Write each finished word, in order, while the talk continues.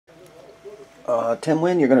Tim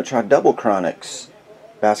Wynn, you're going to try double Chronicles.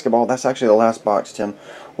 Basketball, that's actually the last box, Tim.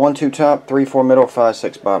 1, 2 top, 3, 4 middle, 5,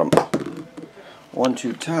 6 bottom. 1,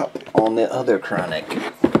 2 top on the other Chronic.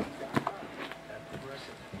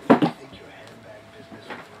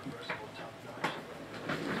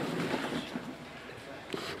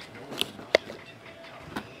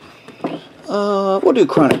 We'll do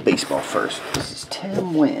Chronic Baseball first. This is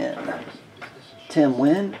Tim Wynn. Tim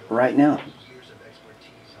Wynn, right now.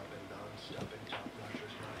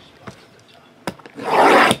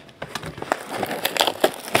 I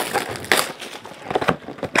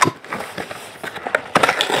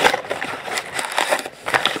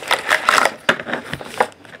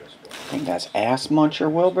think that's Ass Muncher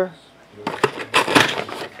Wilbur.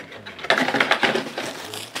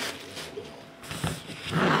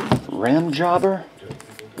 Rim Jobber.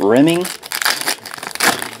 Rimming.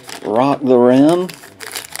 Rock the Rim.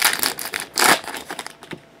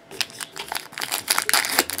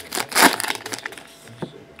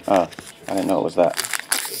 Oh, I didn't know it was that.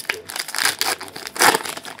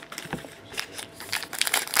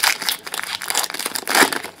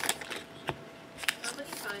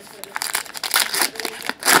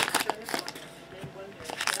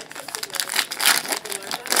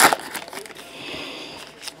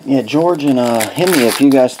 Yeah, George and Hemi, if you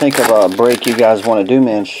guys think of a break you guys want to do,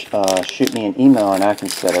 man, shoot me an email and I can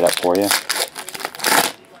set it up for you.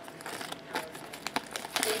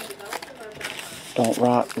 Don't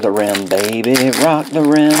rock the rim, baby. Rock the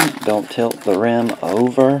rim. Don't tilt the rim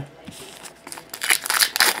over.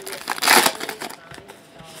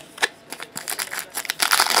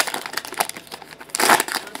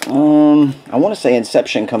 I want to say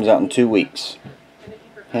Inception comes out in 2 weeks.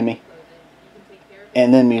 Hemi.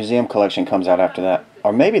 And then Museum Collection comes out after that.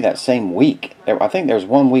 Or maybe that same week. I think there's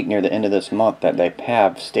 1 week near the end of this month that they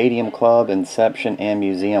have Stadium Club, Inception, and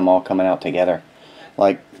Museum all coming out together.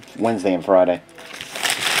 Like Wednesday and Friday.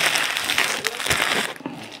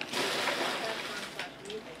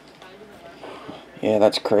 Yeah,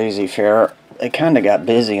 that's crazy, Fair. They kind of got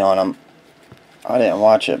busy on them. I didn't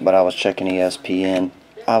watch it, but I was checking ESPN.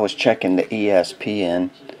 I was checking the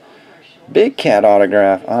ESPN. Big Cat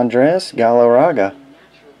autograph. Andres Galarraga.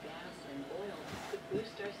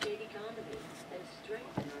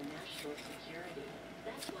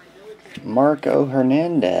 Marco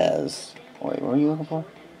Hernandez. Wait, what are you looking for?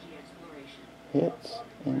 Hits,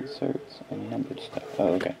 inserts, and numbered stuff.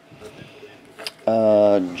 Oh, okay.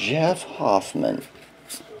 Jeff Hoffman.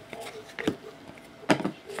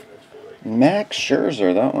 Max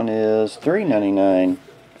Scherzer. That one is $3.99.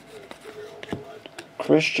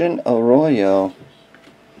 Christian Arroyo.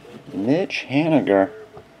 Mitch Haniger.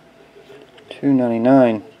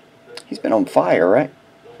 $2.99. He's been on fire, right?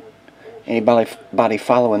 Anybody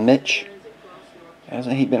following Mitch?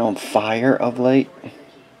 Hasn't he been on fire of late?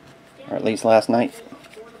 Or at least last night?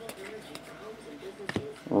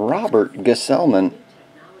 Robert Gesellman.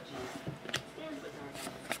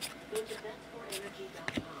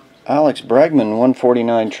 Alex Bregman,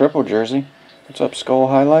 149 triple jersey. What's up, Skull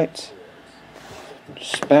Highlights?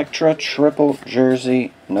 Spectra triple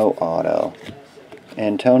jersey, no auto.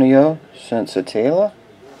 Antonio Sensatella.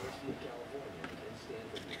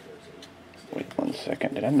 Wait 1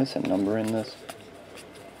 second. Did I miss a number in this?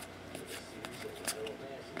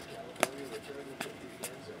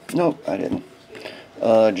 Nope, I didn't.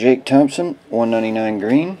 Jake Thompson, 199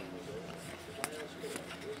 green.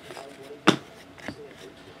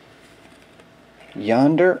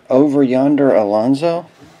 Yonder, Over Yonder Alonso.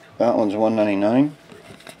 That one's 199.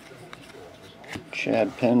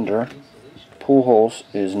 Chad Pender. Pujols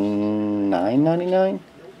is $9.99.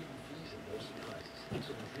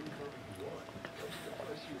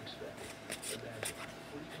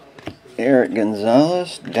 Eric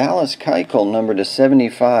Gonzalez. Dallas Keuchel, number to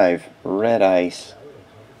 75. Red Ice.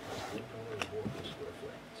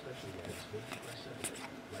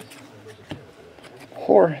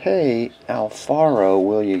 Jorge Alfaro,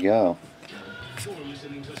 will you go?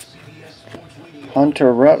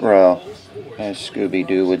 Hunter Rutrow, as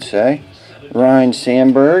Scooby-Doo would say. Ryan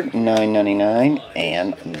Sandberg, $9.99,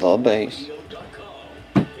 and the base.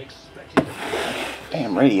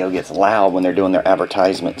 Damn, radio gets loud when they're doing their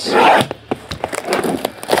advertisements.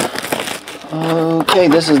 Okay,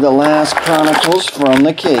 this is the last Chronicles from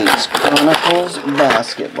the case. Chronicles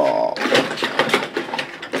Basketball.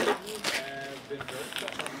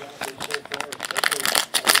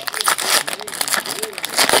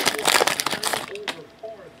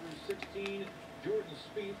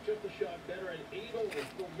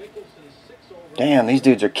 Damn, these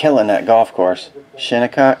dudes are killing that golf course.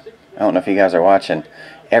 Shinnecock, I don't know if you guys are watching.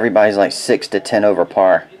 Everybody's like 6 to 10 over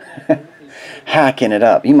par. hacking it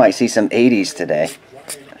up. You might see some 80s today.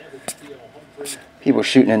 People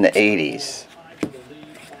shooting in the 80s.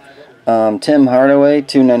 Tim Hardaway,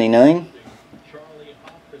 $2.99.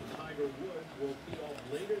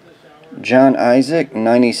 John Isaac,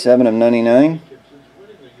 97 of 99.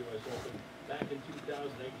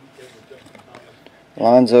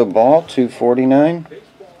 Lonzo Ball, $2.49.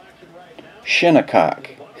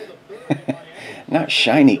 Shinnecock. Not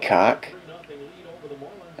shiny cock.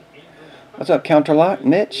 What's up, Counterlock?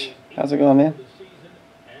 Mitch? How's it going, man?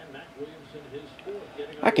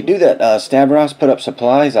 I could do that, Stavros, put up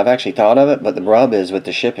supplies. I've actually thought of it, but the rub is with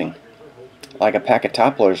the shipping. Like a pack of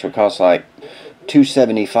top loaders would cost like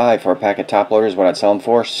 $2.75 for a pack of top loaders, what I'd sell them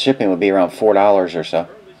for. Shipping would be around $4 or so.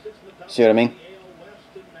 See what I mean?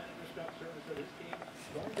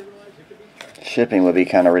 Shipping would be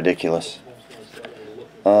kind of ridiculous.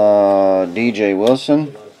 DJ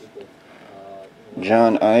Wilson,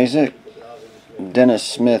 John Isaac, Dennis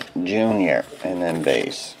Smith Jr., and then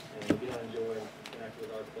base.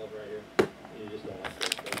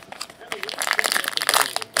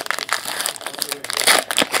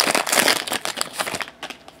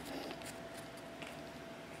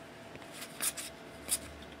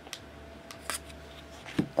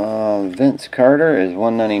 Vince Carter is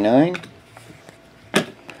 $1.99.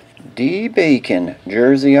 D. Bacon,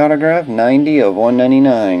 jersey autograph, 90 of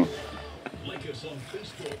 199.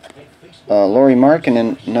 Laurie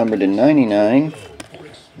Markkinen, numbered to 99.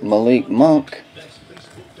 Malik Monk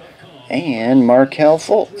and Markelle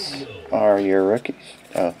Fultz are your rookies.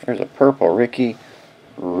 Oh, there's a purple Ricky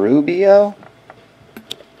Rubio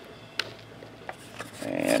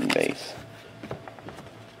and base.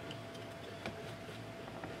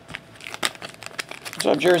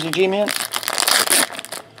 What's up, Jersey G-Man?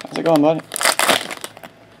 How's it going, buddy?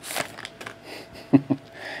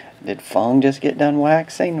 Did Fong just get done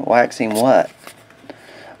waxing? Waxing what?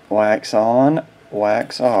 Wax on,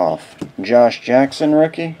 wax off. Josh Jackson,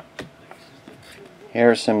 rookie.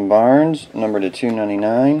 Harrison Barnes, numbered to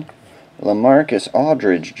 299. LaMarcus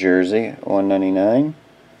Aldridge jersey, 199.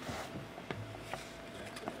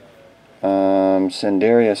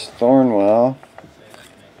 Sendarius Thornwell.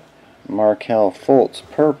 Markelle Fultz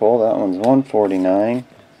purple, that one's 149.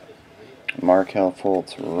 Markelle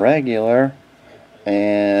Fultz regular,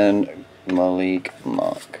 and Malik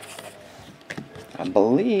Monk. I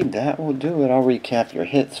believe that will do it. I'll recap your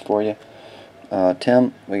hits for you.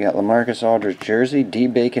 Tim, we got LaMarcus Aldridge jersey, D.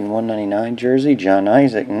 Bacon 199 jersey, John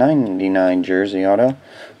Isaac 99 jersey auto,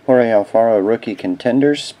 Jorge Alfaro rookie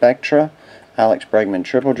contenders, Spectra, Alex Bregman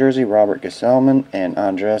triple jersey, Robert Gesellman, and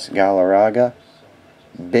Andres Galarraga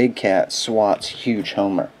Big Cat swats huge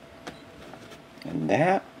homer. And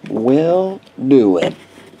that will do it.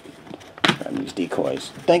 Grab these decoys.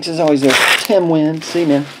 Thanks as always there. Tim Wynn. See you,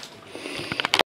 man.